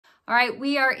All right,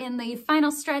 we are in the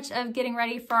final stretch of getting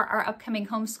ready for our upcoming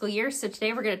homeschool year. So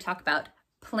today we're going to talk about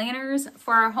planners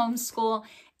for our homeschool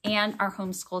and our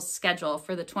homeschool schedule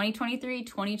for the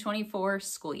 2023-2024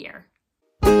 school year.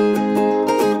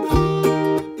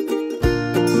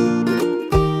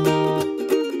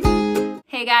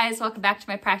 Hey guys, welcome back to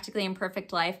my Practically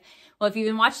Imperfect Life. Well, if you've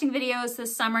been watching videos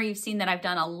this summer, you've seen that I've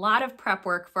done a lot of prep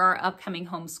work for our upcoming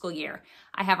homeschool year.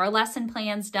 I have our lesson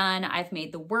plans done, I've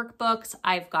made the workbooks,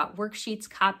 I've got worksheets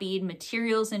copied,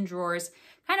 materials in drawers,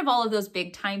 kind of all of those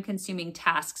big time-consuming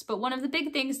tasks. But one of the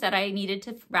big things that I needed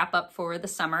to wrap up for the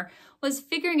summer was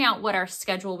figuring out what our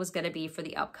schedule was going to be for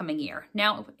the upcoming year.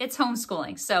 Now, it's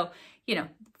homeschooling, so,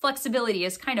 flexibility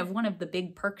is kind of one of the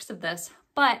big perks of this,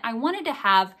 but I wanted to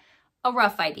have a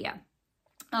rough idea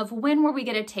of when were we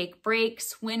going to take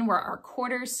breaks, when were our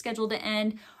quarters scheduled to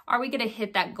end, are we going to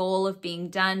hit that goal of being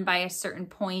done by a certain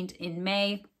point in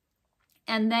May,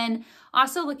 and then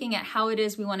also looking at how it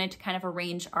is we wanted to kind of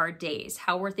arrange our days,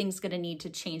 how were things going to need to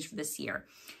change for this year,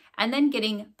 and then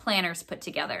getting planners put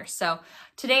together. So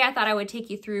today I thought I would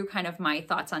take you through kind of my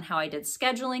thoughts on how I did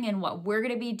scheduling and what we're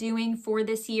going to be doing for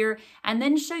this year, and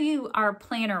then show you our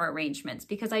planner arrangements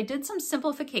because I did some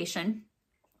simplification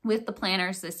with the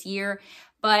planners this year,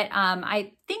 but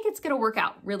I think it's going to work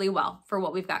out really well for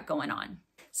what we've got going on.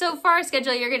 So for our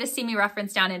schedule, you're going to see me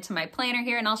reference down into my planner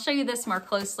here, and I'll show you this more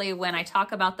closely when I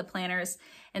talk about the planners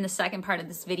in the second part of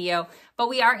this video. But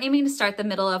we are aiming to start the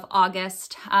middle of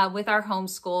August with our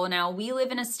homeschool. Now, we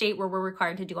live in a state where we're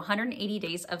required to do 180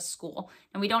 days of school,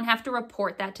 and we don't have to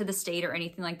report that to the state or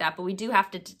anything like that, but we do have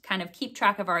to kind of keep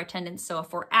track of our attendance. So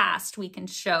if we're asked, we can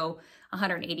show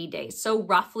 180 days. So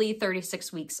roughly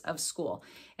 36 weeks of school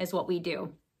is what we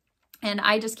do. And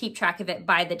I just keep track of it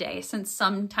by the day, since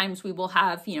sometimes we will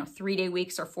have, 3-day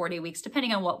weeks or 4-day weeks,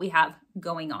 depending on what we have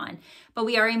going on. But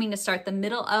we are aiming to start the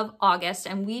middle of August,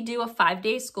 and we do a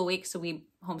 5-day school week. So we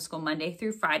homeschool Monday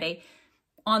through Friday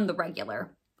on the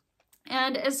regular.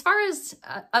 And as far as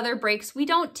other breaks, we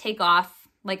don't take off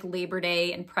like Labor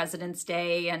Day and President's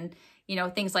Day and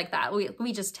things like that.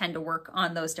 We just tend to work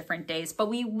on those different days. But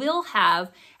we will have,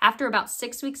 after about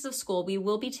 6 weeks of school, we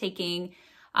will be taking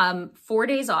 4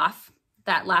 days off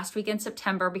that last week in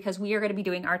September because we are going to be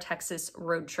doing our Texas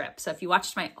road trip. So if you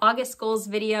watched my August goals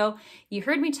video, you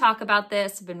heard me talk about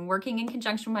this. I've been working in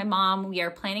conjunction with my mom. We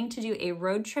are planning to do a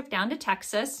road trip down to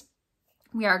Texas.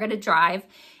 We are going to drive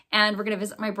and we're going to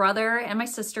visit my brother and my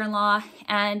sister-in-law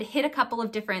and hit a couple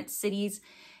of different cities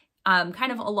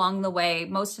kind of along the way.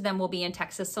 Most of them will be in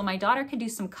Texas, so my daughter can do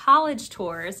some college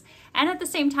tours. And at the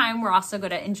same time, we're also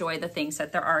going to enjoy the things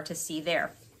that there are to see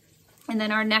there. And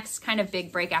then our next kind of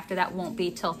big break after that won't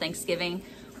be till Thanksgiving.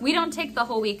 We don't take the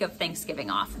whole week of Thanksgiving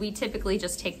off. We typically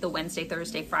just take the Wednesday,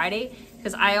 Thursday, Friday,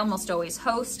 because I almost always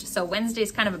host. So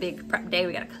Wednesday's kind of a big prep day.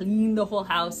 We got to clean the whole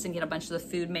house and get a bunch of the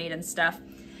food made and stuff.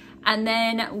 And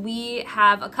then we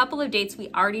have a couple of dates we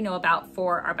already know about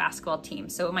for our basketball team.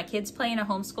 So my kids play in a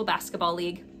homeschool basketball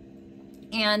league.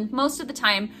 And most of the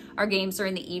time our games are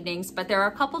in the evenings, but there are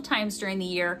a couple times during the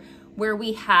year where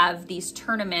we have these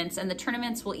tournaments, and the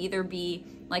tournaments will either be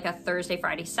like a Thursday,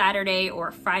 Friday, Saturday, or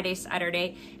a Friday,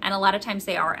 Saturday. And a lot of times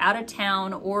they are out of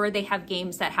town or they have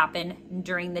games that happen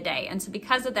during the day. And so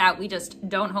because of that, we just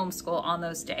don't homeschool on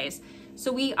those days.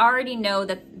 So we already know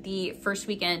that the first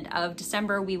weekend of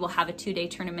December, we will have a 2-day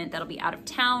tournament that'll be out of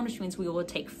town, which means we will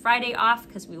take Friday off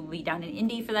because we will be down in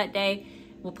Indy for that day.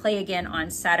 We'll play again on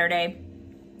Saturday.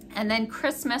 And then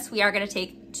Christmas, we are going to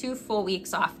take 2 full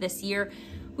weeks off this year.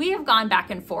 We have gone back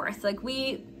and forth. Like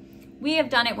we have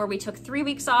done it where we took 3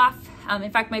 weeks off.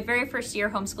 In fact, my very first year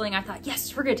homeschooling, I thought,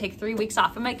 yes, we're going to take 3 weeks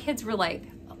off. And my kids were like,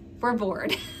 we're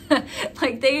bored.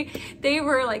 Like they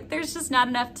were like, there's just not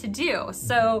enough to do.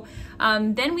 So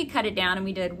then we cut it down and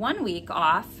we did 1 week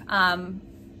off. And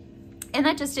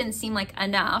that just didn't seem like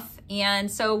enough.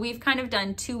 And so we've kind of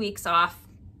done 2 weeks off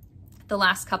the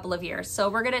last couple of years. So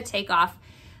we're going to take off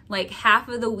like half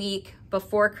of the week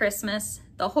before Christmas,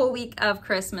 the whole week of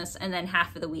Christmas, and then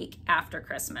half of the week after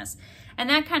Christmas. And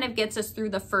that kind of gets us through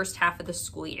the first half of the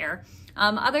school year.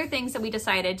 Other things that we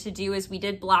decided to do is we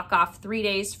did block off 3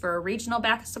 days for a regional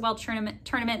basketball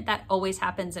tournament that always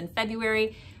happens in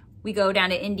February. We go down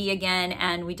to Indy again,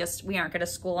 and we aren't going to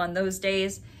school on those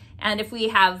days. And if we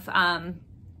have,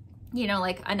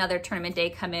 like another tournament day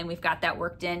come in, we've got that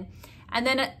worked in. And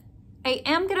then I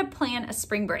am going to plan a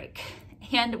spring break.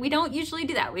 And we don't usually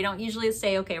do that. We don't usually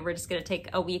say, okay, we're just going to take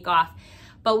a week off.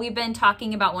 But we've been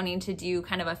talking about wanting to do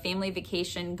kind of a family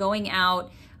vacation, going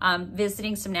out,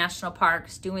 visiting some national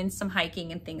parks, doing some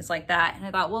hiking and things like that. And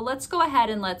I thought, well, let's go ahead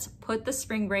and let's put the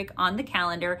spring break on the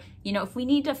calendar. If we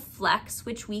need to flex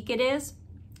which week it is,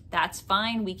 that's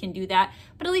fine. We can do that,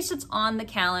 but at least it's on the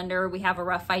calendar. We have a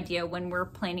rough idea when we're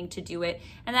planning to do it,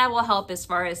 and that will help as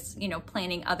far as, you know,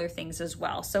 planning other things as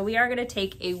well. So we are going to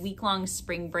take a week-long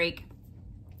spring break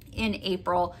in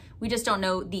April. We just don't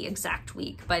know the exact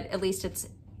week, but at least it's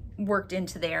worked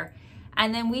into there.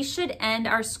 And then we should end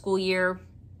our school year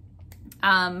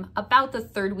about the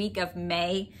third week of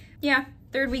May. Yeah,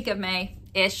 third week of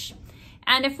May-ish.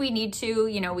 And if we need to,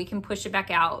 you know, we can push it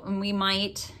back out, and we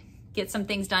might get some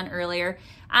things done earlier.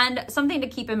 And something to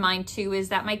keep in mind too is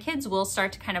that my kids will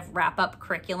start to kind of wrap up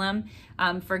curriculum.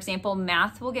 For example,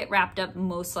 math will get wrapped up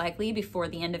most likely before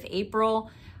the end of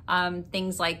April.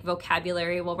 Things like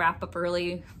vocabulary will wrap up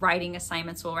early, writing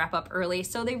assignments will wrap up early.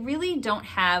 So they really don't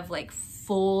have like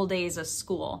full days of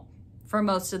school for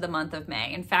most of the month of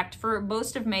May. In fact, for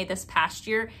most of May this past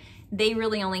year, they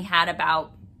really only had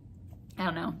about, I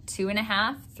don't know,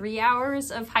 2.5, 3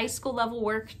 hours of high school level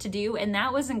work to do. And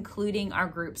that was including our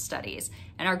group studies.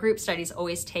 And our group studies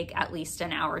always take at least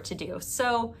an hour to do.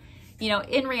 So, you know,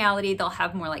 in reality, they'll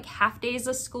have more like half days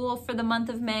of school for the month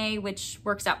of May, which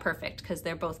works out perfect because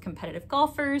they're both competitive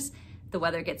golfers. The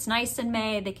weather gets nice in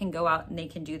May, they can go out and they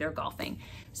can do their golfing.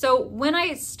 So when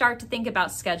I start to think about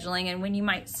scheduling, and when you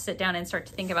might sit down and start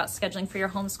to think about scheduling for your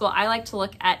homeschool, I like to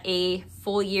look at a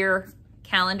full year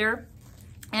calendar,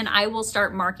 and I will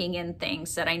start marking in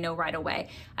things that I know right away.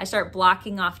 I start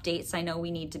blocking off dates I know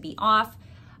we need to be off.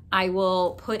 I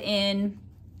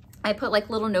put like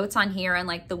little notes on here and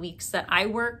like the weeks that I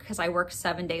work, because I work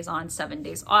 7 days on, 7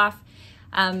 days off.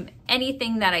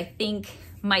 Anything that I think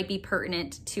might be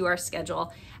pertinent to our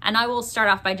schedule. And I will start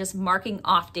off by just marking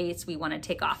off dates we want to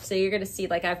take off. So you're going to see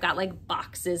like I've got like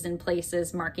boxes and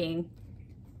places marking,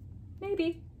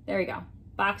 maybe, there we go,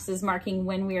 boxes marking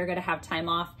when we are going to have time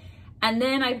off. And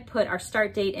then I put our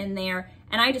start date in there,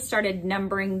 and I just started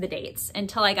numbering the dates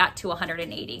until I got to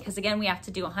 180. Because again, we have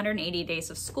to do 180 days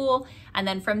of school. And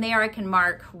then from there I can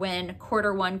mark when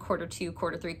quarter 1, quarter 2,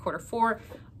 quarter 3, quarter 4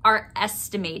 are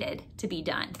estimated to be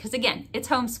done. Because again, it's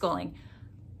homeschooling.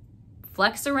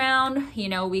 Flex around, you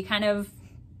know, we kind of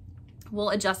will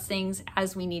adjust things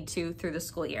as we need to through the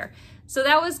school year. So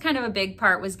that was kind of a big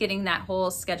part, was getting that whole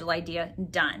schedule idea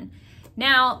done.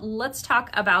 Now let's talk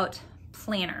about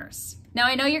planners. Now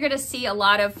I know you're going to see a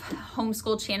lot of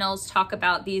homeschool channels talk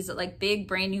about these like big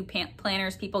brand new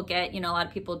planners people get. You know, a lot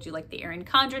of people do like the Erin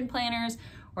Condren planners,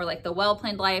 or like the Well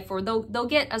Planned Life, or they'll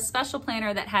get a special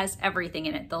planner that has everything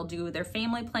in it. They'll do their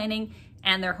family planning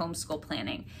and their homeschool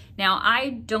planning. Now,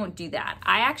 I don't do that.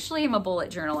 I actually am a bullet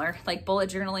journaler. Like,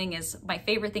 bullet journaling is my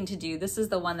favorite thing to do. This is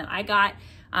the one that I got.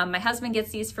 My husband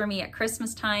gets these for me at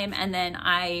Christmas time, and then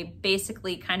I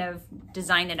basically kind of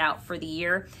design it out for the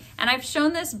year. And I've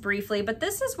shown this briefly, but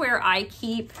this is where I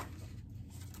keep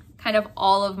kind of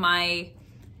all of my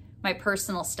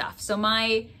personal stuff. So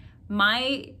my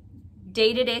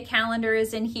day-to-day calendar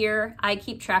is in here. I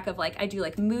keep track of, like, I do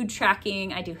like mood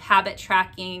tracking, I do habit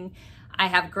tracking, I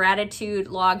have gratitude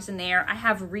logs in there. I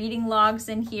have reading logs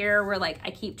in here where like I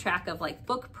keep track of like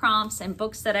book prompts and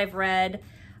books that I've read.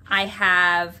 I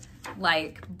have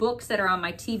like books that are on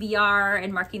my TBR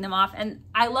and marking them off. And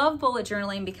I love bullet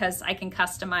journaling because I can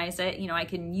customize it. You know, I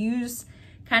can use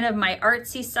kind of my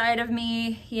artsy side of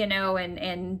me, you know,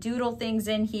 and doodle things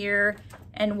in here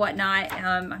and whatnot.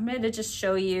 I'm going to just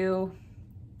show you,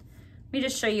 let me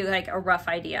just show you like a rough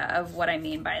idea of what I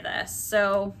mean by this.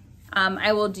 So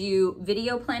I will do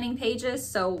video planning pages.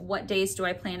 So what days do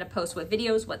I plan to post what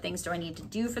videos? What things do I need to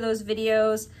do for those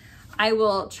videos? I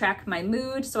will track my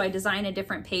mood. So I design a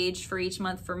different page for each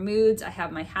month for moods. I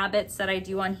have my habits that I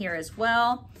do on here as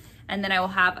well. And then I will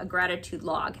have a gratitude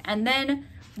log. And then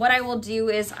what I will do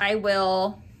is I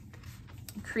will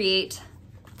create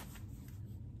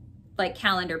like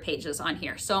calendar pages on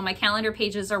here. So my calendar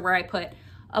pages are where I put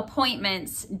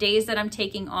appointments, days that I'm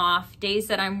taking off, days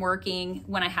that I'm working,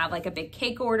 when I have like a big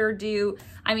cake order due.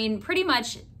 I mean, pretty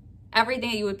much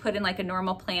everything that you would put in like a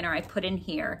normal planner, I put in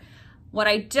here. What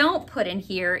I don't put in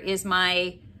here is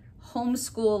my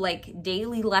homeschool like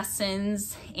daily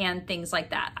lessons and things like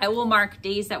that. I will mark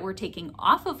days that we're taking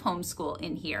off of homeschool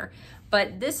in here,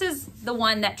 but this is the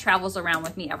one that travels around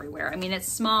with me everywhere. I mean, it's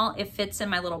small, it fits in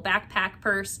my little backpack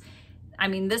purse. I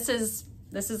mean, this is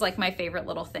like my favorite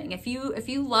little thing. If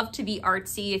you love to be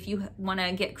artsy, if you want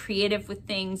to get creative with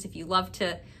things, if you love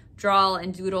to draw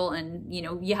and doodle, and you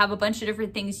know, you have a bunch of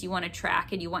different things you want to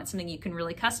track and you want something you can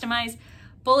really customize,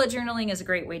 bullet journaling is a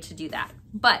great way to do that.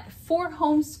 But for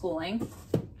homeschooling,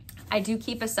 I do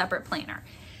keep a separate planner.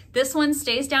 This one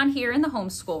stays down here in the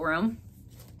homeschool room,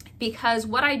 because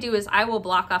what I do is I will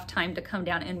block off time to come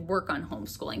down and work on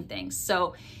homeschooling things.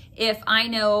 So if I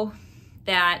know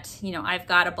that, you know, I've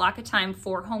got a block of time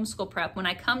for homeschool prep, when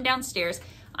I come downstairs,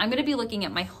 I'm going to be looking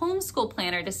at my homeschool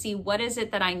planner to see what is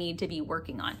it that I need to be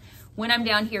working on. When I'm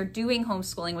down here doing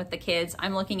homeschooling with the kids,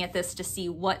 I'm looking at this to see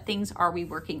what things are we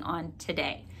working on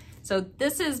today. So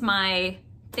this is my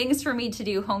things for me to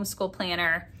do homeschool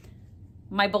planner.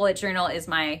 My bullet journal is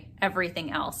my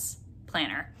everything else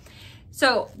planner.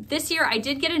 So this year I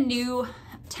did get a new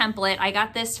template. I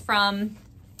got this from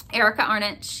Erica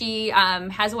Arnott. She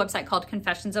has a website called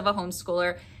Confessions of a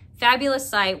Homeschooler. Fabulous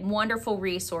site, wonderful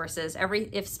resources.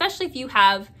 Especially if you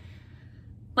have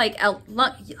like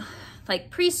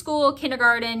preschool,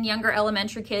 kindergarten, younger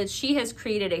elementary kids, she has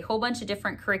created a whole bunch of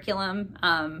different curriculum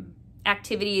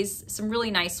activities, some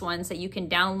really nice ones that you can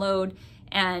download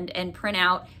and print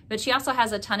out. But she also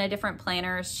has a ton of different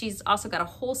planners. She's also got a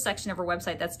whole section of her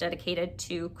website that's dedicated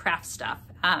to craft stuff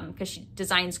because she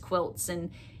designs quilts and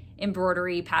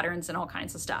embroidery patterns and all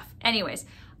kinds of stuff. Anyways,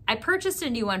 I purchased a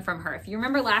new one from her. If you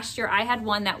remember last year, I had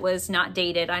one that was not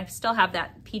dated. I still have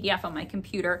that PDF on my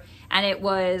computer, and it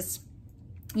was,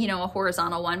 you know, a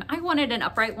horizontal one. I wanted an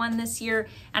upright one this year,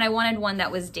 and I wanted one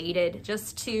that was dated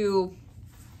just to,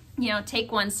 you know,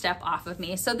 take one step off of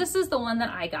me. So this is the one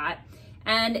that I got,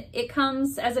 and it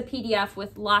comes as a PDF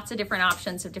with lots of different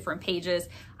options of different pages.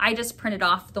 I just printed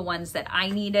off the ones that I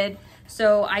needed.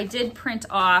 So I did print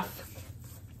off,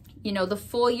 you know, the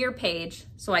full year page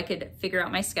so I could figure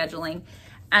out my scheduling.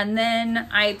 And then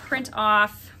I print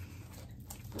off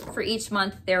for each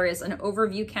month, there is an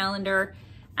overview calendar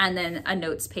and then a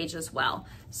notes page as well.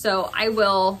 So I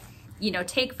will, you know,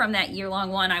 take from that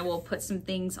year-long one, I will put some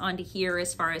things onto here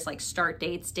as far as like start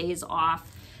dates, days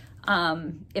off.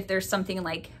 If there's something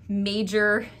like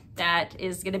major that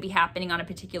is gonna be happening on a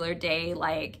particular day,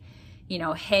 like, you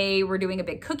know, hey, we're doing a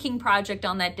big cooking project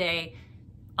on that day,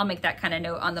 I'll make that kind of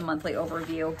note on the monthly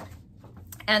overview.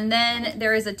 And then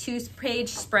there is a 2-page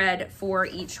spread for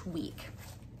each week.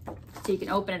 So you can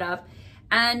open it up.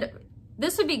 And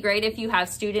this would be great if you have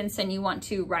students and you want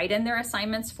to write in their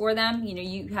assignments for them. You know,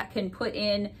 you can put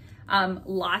in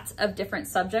lots of different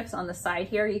subjects on the side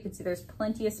here. You can see there's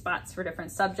plenty of spots for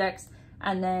different subjects,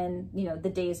 and then, you know, the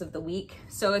days of the week.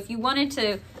 So if you wanted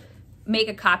to make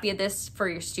a copy of this for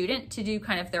your student to do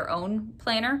kind of their own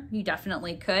planner, you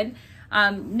definitely could.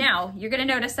 Now, you're gonna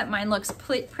notice that mine looks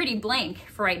pretty blank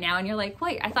for right now, and you're like,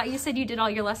 wait, I thought you said you did all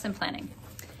your lesson planning.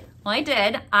 Well, I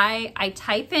did. I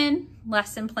type in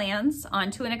lesson plans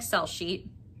onto an Excel sheet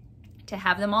to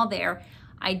have them all there.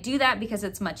 I do that because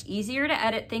it's much easier to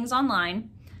edit things online.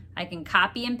 I can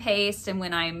copy and paste, and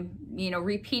when I'm, you know,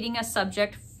 repeating a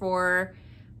subject for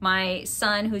my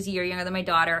son who's a year younger than my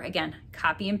daughter, again,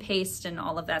 copy and paste and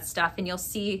all of that stuff, and you'll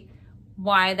see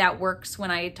why that works when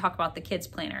I talk about the kids'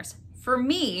 planners. For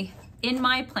me, in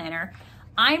my planner,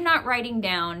 I'm not writing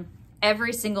down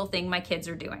every single thing my kids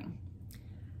are doing.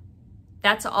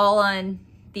 That's all on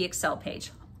the Excel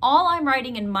page. All I'm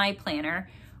writing in my planner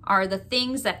are the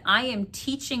things that I am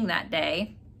teaching that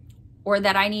day or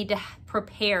that I need to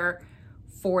prepare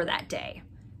for that day.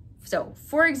 So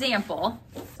for example,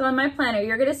 so in my planner,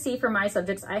 you're gonna see for my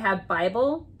subjects, I have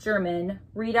Bible, German,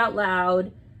 read out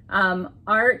loud,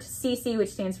 art, CC, which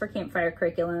stands for Campfire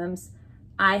Curriculums.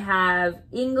 I have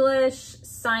English,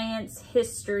 science,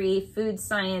 history, food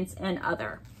science, and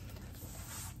other.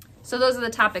 So those are the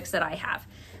topics that I have.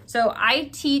 So I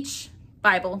teach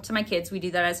Bible to my kids. We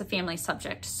do that as a family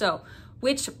subject. So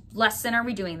which lesson are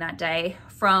we doing that day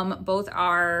from both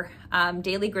our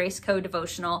Daily Grace Code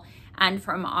devotional and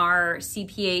from our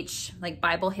CPH like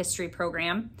Bible history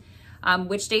program?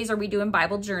 Which days are we doing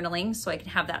Bible journaling so I can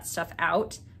have that stuff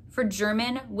out? For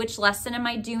German, which lesson am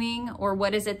I doing, or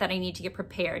what is it that I need to get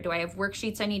prepared? Do I have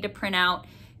worksheets I need to print out?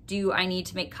 Do I need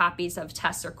to make copies of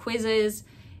tests or quizzes?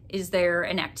 Is there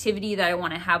an activity that I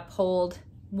want to have pulled?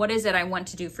 What is it I want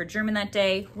to do for German that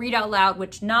day? Read out loud,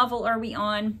 which novel are we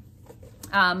on?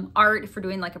 Art, if we're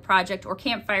doing like a project, or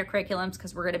Campfire Curriculums,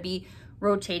 because we're going to be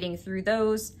rotating through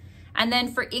those. And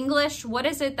then for English, what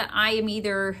is it that I am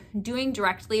either doing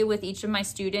directly with each of my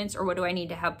students, or what do I need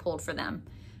to have pulled for them?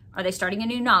 Are they starting a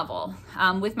new novel?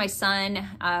 With my son,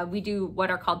 we do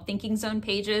what are called thinking zone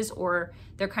pages, or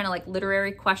they're kind of like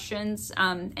literary questions,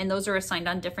 and those are assigned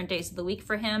on different days of the week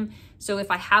for him. So if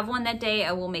I have one that day,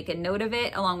 I will make a note of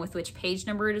it along with which page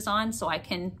number it is on, so I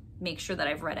can make sure that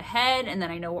I've read ahead and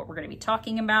then I know what we're going to be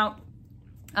talking about.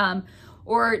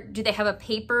 Or do they have a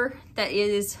paper that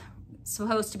is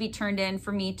supposed to be turned in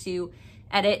for me to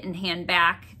edit and hand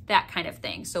back, that kind of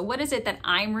thing. So what is it that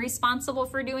I'm responsible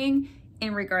for doing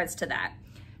in regards to that?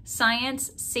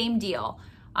 Science, same deal.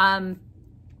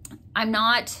 I'm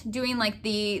not doing like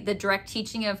the direct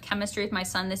teaching of chemistry with my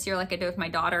son this year like I did with my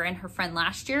daughter and her friend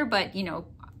last year, but you know,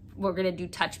 we're gonna do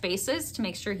touch bases to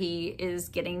make sure he is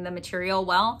getting the material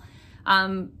well.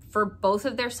 For both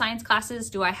of their science classes,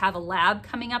 do I have a lab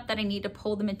coming up that I need to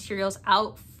pull the materials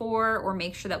out for or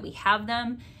make sure that we have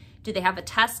them? Do they have a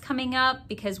test coming up?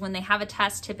 Because when they have a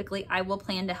test, typically I will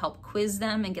plan to help quiz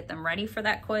them and get them ready for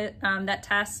that that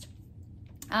test.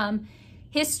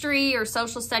 History or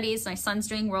social studies, my son's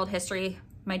doing world history,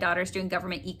 my daughter's doing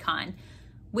government econ.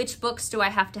 Which books do I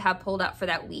have to have pulled up for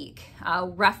that week?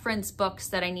 Reference books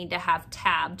that I need to have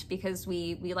tabbed because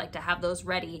we like to have those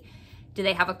ready. Do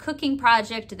they have a cooking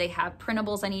project? Do they have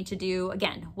printables I need to do?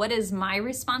 Again, what is my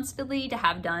responsibility to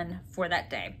have done for that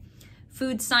day?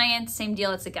 Food science, same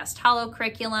deal, it's a guest hollow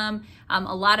curriculum.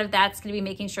 A lot of that's gonna be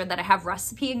making sure that I have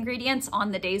recipe ingredients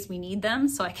on the days we need them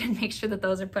so I can make sure that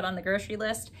those are put on the grocery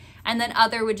list. And then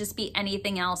other would just be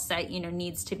anything else that, you know,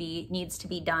 needs to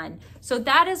be done. So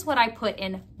that is what I put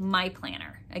in my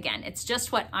planner. Again, it's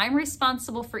just what I'm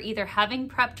responsible for either having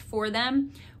prepped for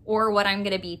them or what I'm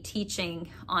gonna be teaching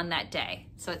on that day.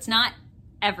 So it's not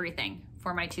everything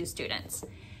for my 2 students.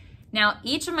 Now,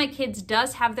 each of my kids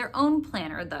does have their own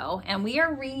planner though, and we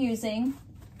are reusing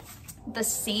the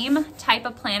same type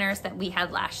of planners that we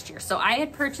had last year. So I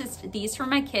had purchased these for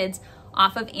my kids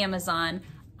off of Amazon.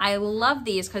 I love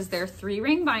these because they're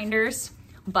 3-ring binders,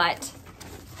 but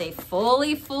they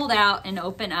fully fold out and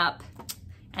open up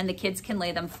and the kids can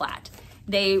lay them flat.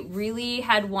 They really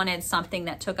had wanted something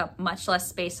that took up much less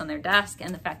space on their desk,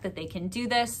 and the fact that they can do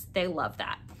this, they love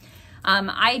that.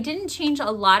 I didn't change a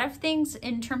lot of things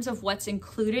in terms of what's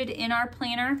included in our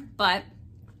planner, but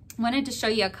wanted to show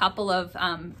you a couple of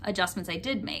adjustments I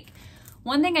did make.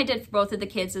 One thing I did for both of the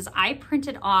kids is I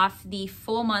printed off the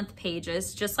full month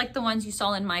pages, just like the ones you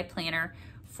saw in my planner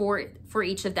for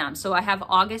each of them. So I have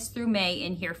August through May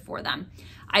in here for them.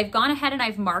 I've gone ahead and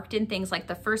I've marked in things like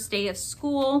the first day of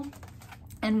school,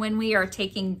 and when we are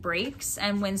taking breaks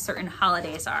and when certain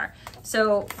holidays are.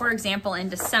 So for example, in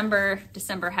December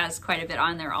has quite a bit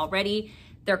on there already.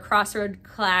 Their Crossroad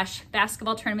Clash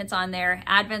basketball tournaments on there,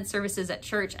 Advent services at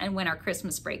church, and when our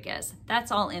Christmas break is.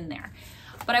 That's all in there.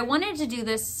 But I wanted to do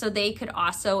this so they could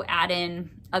also add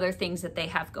in other things that they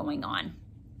have going on.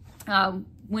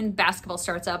 When basketball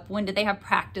starts up, when do they have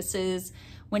practices?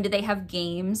 When do they have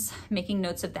games? Making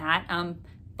notes of that.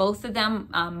 Both of them,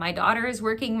 my daughter is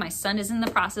working, my son is in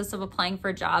the process of applying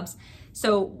for jobs.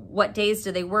 So what days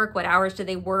do they work? What hours do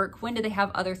they work? When do they have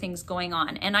other things going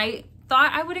on? And I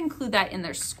thought I would include that in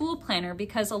their school planner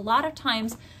because a lot of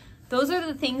times those are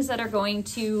the things that are going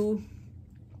to,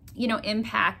 you know,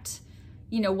 impact,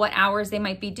 you know, what hours they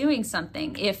might be doing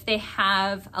something. If they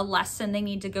have a lesson they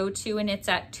need to go to and it's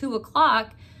at 2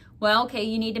 o'clock, well, okay,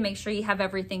 you need to make sure you have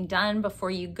everything done before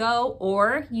you go,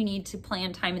 or you need to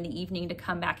plan time in the evening to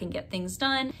come back and get things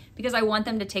done because I want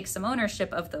them to take some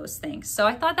ownership of those things. So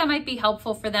I thought that might be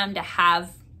helpful for them to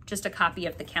have just a copy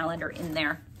of the calendar in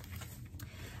there.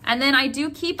 And then I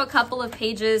do keep a couple of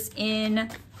pages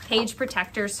in page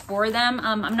protectors for them.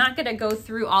 I'm not gonna go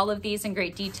through all of these in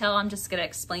great detail. I'm just gonna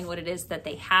explain what it is that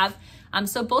they have.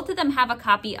 So both of them have a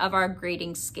copy of our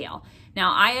grading scale.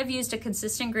 Now, I have used a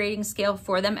consistent grading scale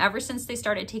for them ever since they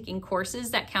started taking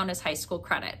courses that count as high school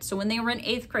credit. So when they were in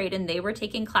 8th grade and they were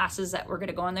taking classes that were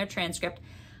gonna go on their transcript,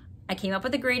 I came up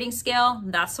with a grading scale.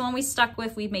 That's the one we stuck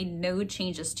with. We've made no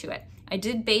changes to it. I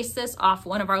did base this off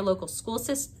one of our local school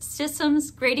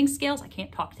systems grading scales. I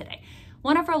can't talk today.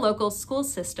 One of our local school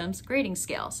systems grading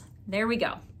scales. There we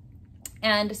go.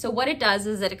 And so what it does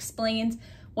is it explains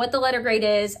what the letter grade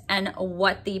is and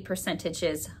what the percentage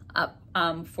is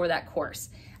for that course.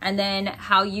 And then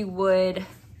how you would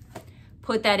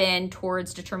put that in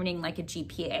towards determining like a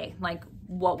GPA, like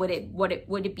what would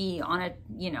it be on a,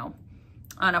 you know,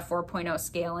 on a 4.0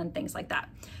 scale and things like that.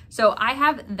 So I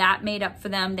have that made up for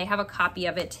them. They have a copy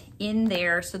of it in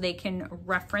there so they can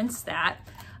reference that.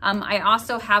 I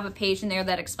also have a page in there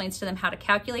that explains to them how to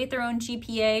calculate their own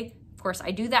GPA. Of course,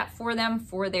 I do that for them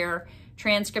for their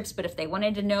transcripts, but if they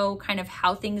wanted to know kind of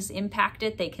how things impact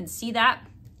it, they can see that.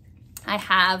 I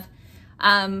have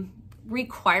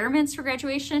requirements for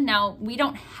graduation. Now, we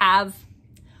don't have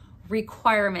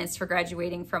requirements for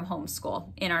graduating from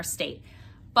homeschool in our state.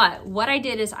 But what I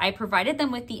did is I provided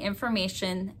them with the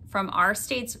information from our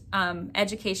state's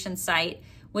education site,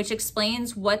 which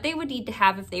explains what they would need to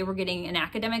have if they were getting an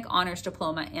academic honors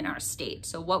diploma in our state.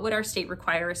 So what would our state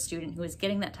require a student who is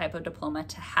getting that type of diploma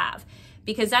to have?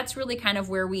 Because that's really kind of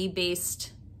where we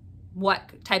based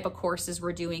what type of courses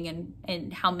we're doing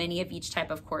and how many of each type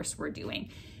of course we're doing.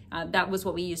 That was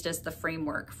what we used as the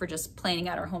framework for just planning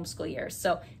out our homeschool years.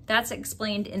 So that's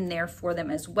explained in there for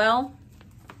them as well.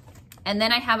 And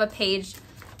then I have a page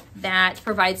that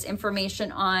provides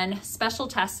information on special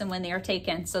tests and when they are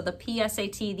taken. So the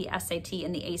PSAT, the SAT,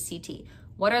 and the ACT.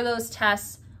 What are those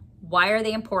tests? Why are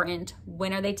they important?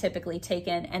 When are they typically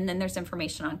taken? And then there's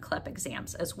information on CLEP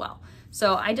exams as well.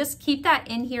 So I just keep that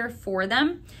in here for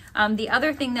them. The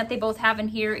other thing that they both have in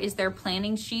here is their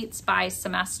planning sheets by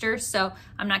semester. So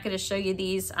I'm not going to show you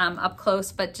these up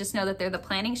close, but just know that they're the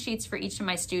planning sheets for each of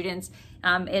my students.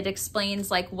 It explains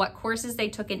like what courses they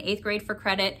took in 8th grade for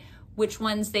credit, which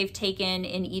ones they've taken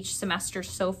in each semester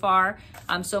so far.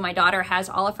 So my daughter has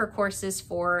all of her courses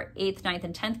for 8th, 9th,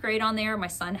 and 10th grade on there. My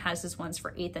son has his ones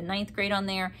for 8th and 9th grade on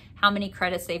there, how many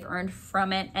credits they've earned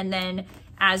from it. And then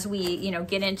as we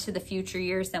get into the future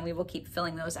years, then we will keep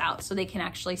filling those out so they can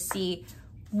actually see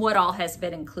what all has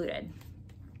been included.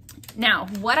 Now,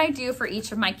 what I do for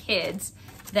each of my kids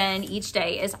then each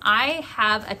day is I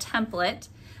have a template.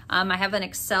 I have an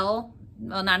Excel,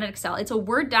 well, not an Excel, it's a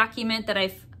Word document that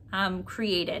I've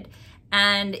created,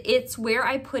 and it's where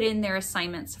I put in their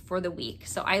assignments for the week.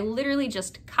 So I literally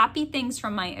just copy things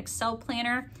from my Excel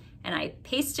planner and I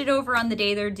paste it over on the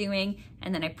day they're doing,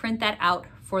 and then I print that out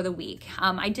for the week.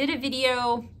 I did a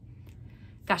video,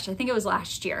 gosh, I think it was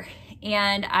last year,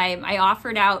 and I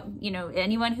offered out,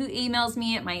 anyone who emails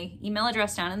me at my email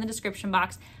address down in the description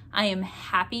box, I am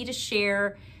happy to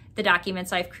share the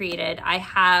documents I've created. I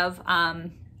have,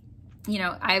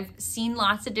 I've seen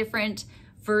lots of different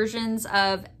versions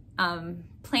of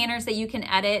planners that you can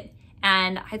edit,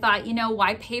 and I thought,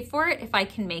 why pay for it if I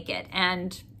can make it?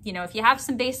 And if you have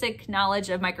some basic knowledge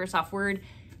of Microsoft Word,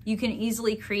 you can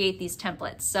easily create these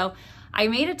templates. So I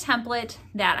made a template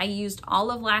that I used all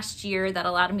of last year that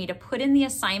allowed me to put in the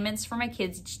assignments for my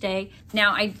kids each day.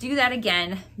 Now I do that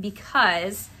again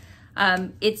because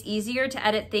it's easier to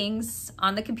edit things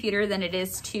on the computer than it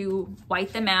is to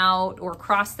white them out or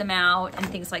cross them out and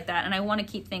things like that. And I want to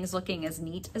keep things looking as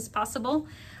neat as possible.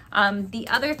 The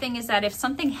other thing is that if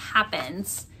something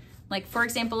happens, like for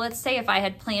example, let's say if I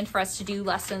had planned for us to do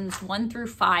lessons 1 through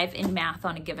 5 in math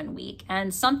on a given week,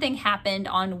 and something happened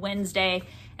on Wednesday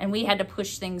and we had to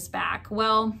push things back,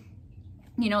 well,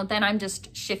 then I'm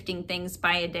just shifting things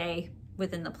by a day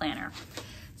within the planner.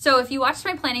 So if you watched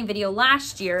my planning video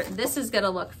last year, this is gonna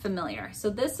look familiar. So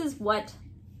this is what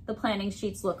the planning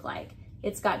sheets look like.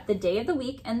 It's got the day of the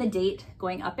week and the date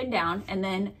going up and down, and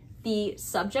then the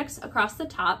subjects across the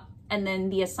top, and then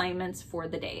the assignments for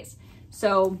the days.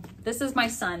 So this is my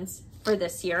son's for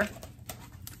this year.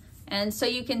 And so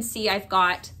you can see I've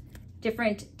got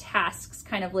different tasks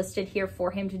kind of listed here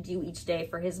for him to do each day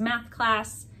for his math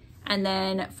class, and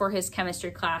then for his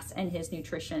chemistry class and his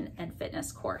nutrition and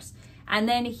fitness course. And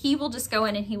then he will just go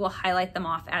in and he will highlight them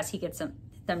off as he gets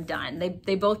them done.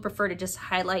 They both prefer to just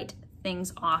highlight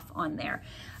things off on there.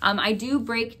 I do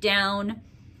break down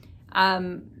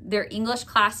their English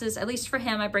classes, at least for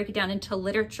him, I break it down into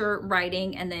literature,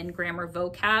 writing, and then grammar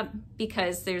vocab,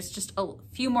 because there's just a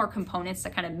few more components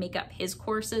that kind of make up his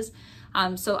courses.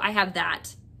 So I have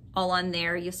that all on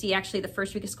there. You'll see actually the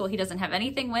first week of school, he doesn't have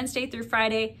anything Wednesday through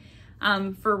Friday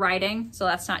for writing, so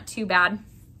that's not too bad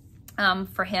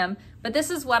for him. But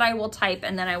this is what I will type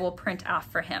and then I will print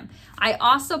off for him. I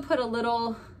also put a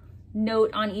little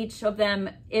note on each of them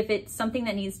if it's something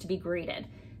that needs to be graded.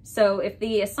 So if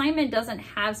the assignment doesn't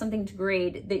have something to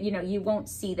grade, that you won't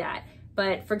see that.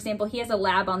 But for example, he has a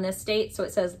lab on this date, so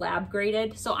it says lab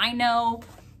graded. So I know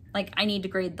like I need to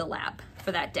grade the lab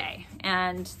for that day,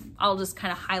 and I'll just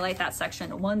kind of highlight that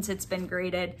section once it's been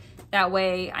graded. That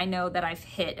way I know that I've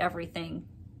hit everything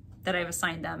that I've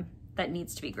assigned them that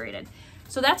needs to be graded.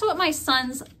 So that's what my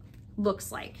son's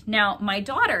looks like. Now my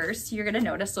daughter's, you're gonna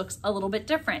notice, looks a little bit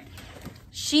different.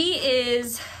 She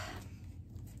is,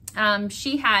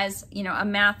 she has, a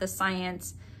math, a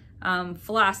science,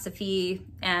 philosophy,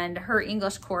 and her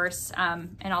English course,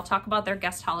 and I'll talk about their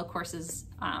guest hollow courses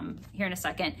here in a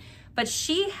second. But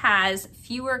she has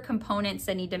fewer components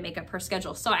that need to make up her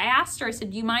schedule. So I asked her, I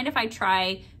said, do you mind if I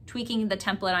try tweaking the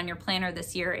template on your planner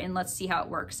this year, and let's see how it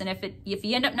works. And if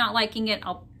you end up not liking it,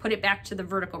 I'll put it back to the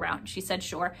vertical route. She said,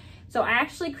 sure. So I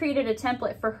actually created a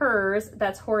template for hers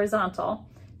that's horizontal.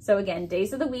 So again,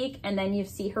 days of the week, and then you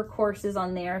see her courses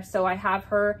on there. So I have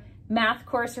her math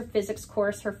course, her physics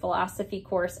course, her philosophy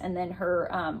course, and then her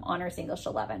honors English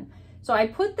 11. So I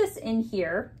put this in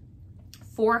here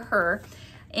for her.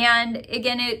 And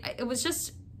again, it was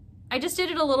just, I just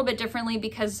did it a little bit differently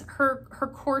because her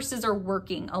courses are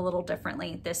working a little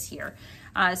differently this year.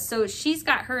 So she's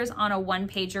got hers on a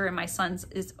 1-pager and my son's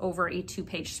is over a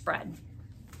 2-page spread.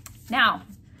 Now,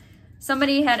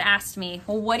 somebody had asked me,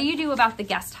 well, what do you do about the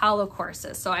guest hollow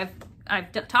courses? So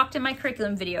I've talked in my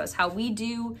curriculum videos how we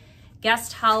do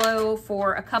guest hollow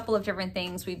for a couple of different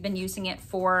things. We've been using it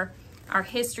for our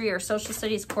history or social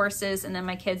studies courses, and then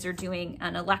my kids are doing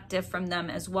an elective from them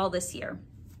as well this year.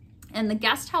 And the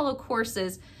guest hollow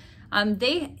courses,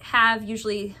 they have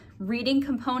usually reading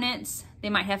components, they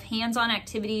might have hands-on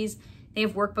activities, they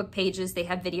have workbook pages, they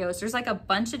have videos. There's like a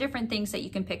bunch of different things that you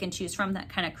can pick and choose from that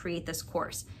kind of create this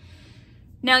course.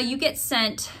 Now you get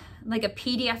sent like a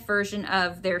PDF version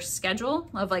of their schedule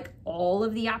of like all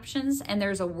of the options, and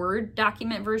there's a Word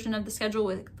document version of the schedule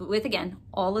with again,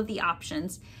 all of the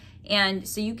options. And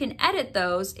so you can edit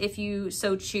those if you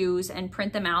so choose and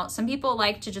print them out. Some people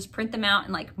like to just print them out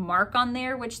and like mark on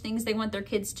there which things they want their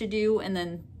kids to do, and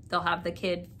then they'll have the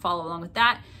kid follow along with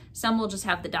that. Some will just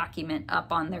have the document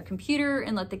up on their computer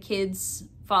and let the kids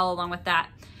follow along with that.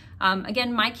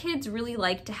 Again, my kids really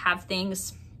like to have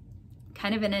things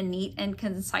kind of in a neat and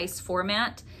concise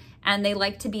format, and they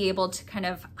like to be able to kind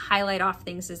of highlight off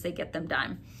things as they get them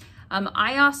done.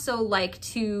 I also like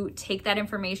to take that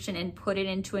information and put it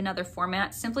into another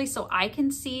format simply so I can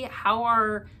see how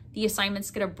are the assignments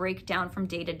going to break down from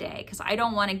day to day, because I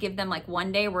don't want to give them like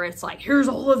one day where it's like, here's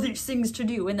all of these things to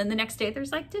do, and then the next day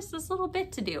there's like just this little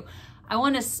bit to do. I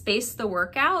want to space the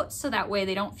work out so that way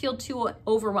they don't feel too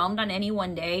overwhelmed on any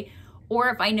one day, or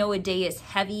if I know a day is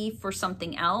heavy for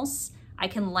something else, I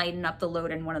can lighten up the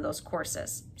load in one of those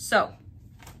courses. So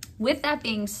with that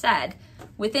being said,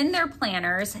 within their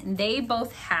planners, they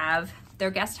both have their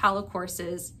guest hollow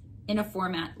courses in a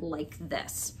format like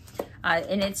this.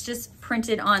 And it's just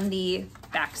printed on the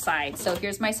back side. So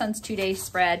here's my son's 2-day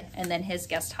spread and then his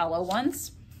guest hollow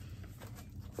ones.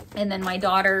 And then my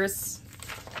daughter's,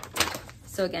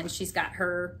 so again, she's got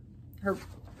her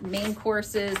main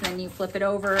courses, then you flip it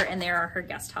over and there are her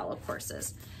guest hollow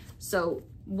courses. So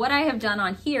what I have done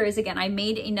on here is, again, I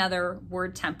made another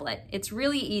Word template. It's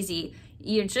really easy.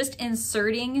 You're just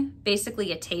inserting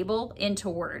basically a table into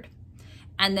Word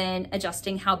and then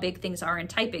adjusting how big things are and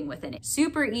typing within it.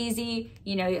 Super easy.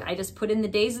 You know, I just put in the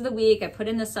days of the week, I put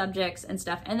in the subjects and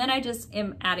stuff, and then I just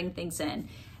am adding things in.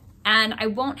 And I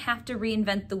won't have to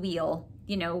reinvent the wheel,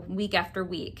 you know, week after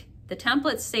week. The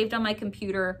template's saved on my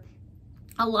computer.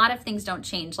 A lot of things don't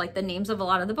change, like the names of a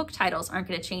lot of the book titles aren't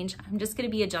going to change. I'm just going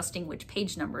to be adjusting which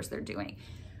page numbers they're doing.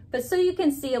 But so you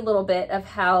can see a little bit of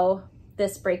how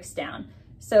this breaks down.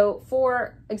 So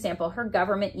for example, her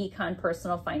government econ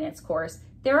personal finance course,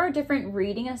 there are different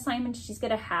reading assignments she's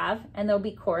going to have, and there'll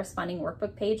be corresponding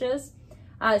workbook pages.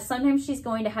 Sometimes she's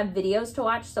going to have videos to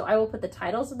watch, so I will put the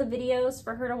titles of the videos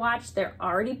for her to watch. They're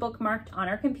already bookmarked on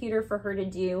our computer for her to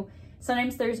do.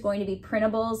 Sometimes there's going to be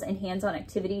printables and hands-on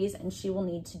activities, and she will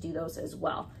need to do those as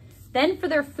well. Then for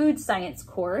their food science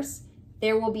course,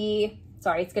 there will be,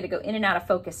 sorry, it's going to go in and out of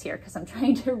focus here because I'm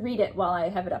trying to read it while I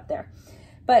have it up there.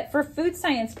 But for food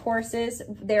science courses,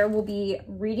 there will be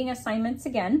reading assignments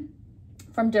again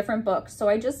from different books. So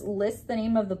I just list the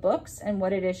name of the books and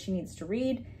what it is she needs to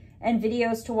read, and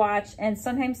videos to watch. And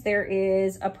sometimes there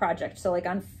is a project. So like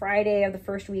on Friday of the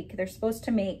first week, they're supposed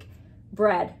to make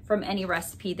bread from any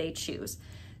recipe they choose.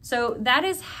 So that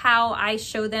is how I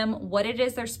show them what it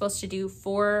is they're supposed to do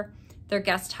for their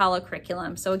guest hollow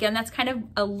curriculum. So again, that's kind of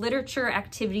a literature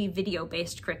activity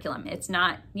video-based curriculum. It's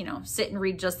not, you know, sit and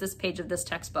read just this page of this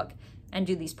textbook and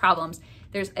do these problems.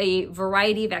 There's a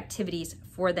variety of activities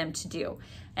for them to do.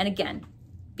 And again,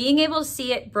 being able to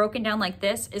see it broken down like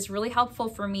this is really helpful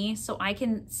for me, so I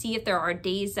can see if there are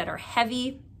days that are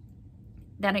heavy,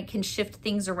 then I can shift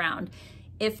things around.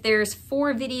 If there's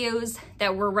 4 videos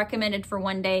that were recommended for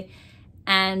one day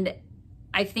and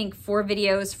I think 4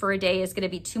 videos for a day is going to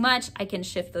be too much, I can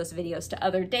shift those videos to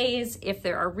other days. If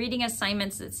there are reading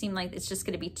assignments that seem like it's just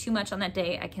going to be too much on that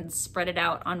day, I can spread it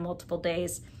out on multiple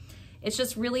days. It's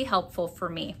just really helpful for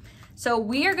me. So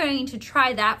we are going to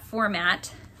try that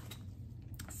format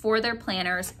for their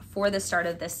planners for the start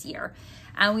of this year.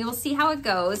 And we will see how it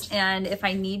goes, and if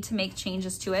I need to make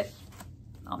changes to it,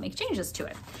 I'll make changes to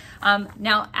it.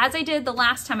 Now, as I did the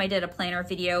last time I did a planner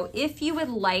video, if you would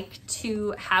like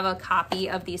to have a copy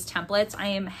of these templates, I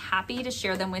am happy to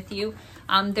share them with you.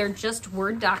 They're just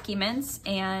Word documents,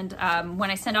 and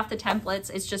when I send off the templates,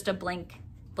 it's just a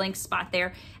blank spot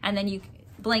there, and then you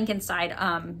blank inside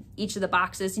each of the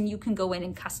boxes, and you can go in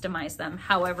and customize them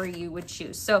however you would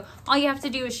choose. So all you have to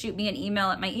do is shoot me an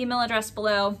email at my email address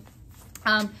below.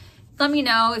 Let me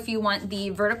know if you want the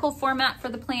vertical format for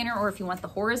the planner or if you want the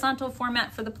horizontal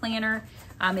format for the planner.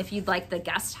 If you'd like the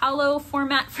guest hollow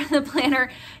format for the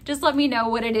planner, just let me know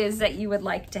what it is that you would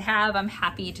like to have. I'm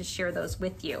happy to share those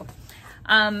with you.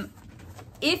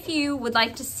 if you would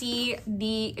like to see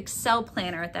the Excel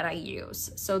planner that I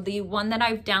use, so the one that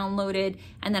I've downloaded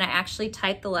and then I actually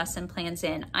type the lesson plans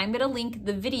in, I'm gonna link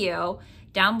the video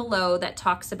down below that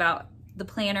talks about the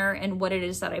planner and what it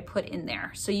is that I put in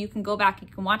there. So you can go back, you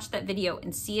can watch that video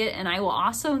and see it. And I will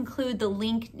also include the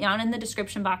link down in the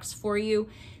description box for you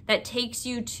that takes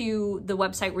you to the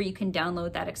website where you can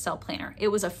download that Excel planner. It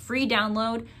was a free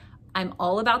download. I'm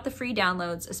all about the free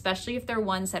downloads, especially if they're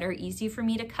ones that are easy for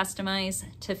me to customize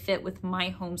to fit with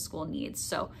my homeschool needs.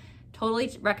 So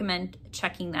totally recommend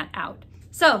checking that out.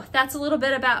 So that's a little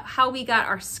bit about how we got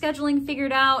our scheduling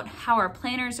figured out, how our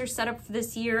planners are set up for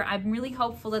this year. I'm really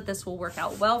hopeful that this will work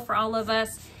out well for all of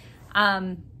us.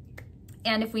 And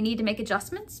if we need to make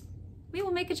adjustments, we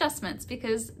will make adjustments,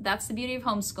 because that's the beauty of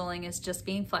homeschooling, is just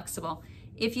being flexible.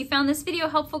 If you found this video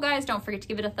helpful, guys, don't forget to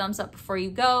give it a thumbs up before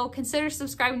you go. Consider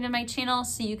subscribing to my channel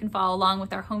so you can follow along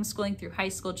with our homeschooling through high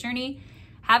school journey.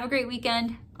 Have a great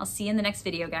weekend. I'll see you in the next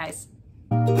video, guys.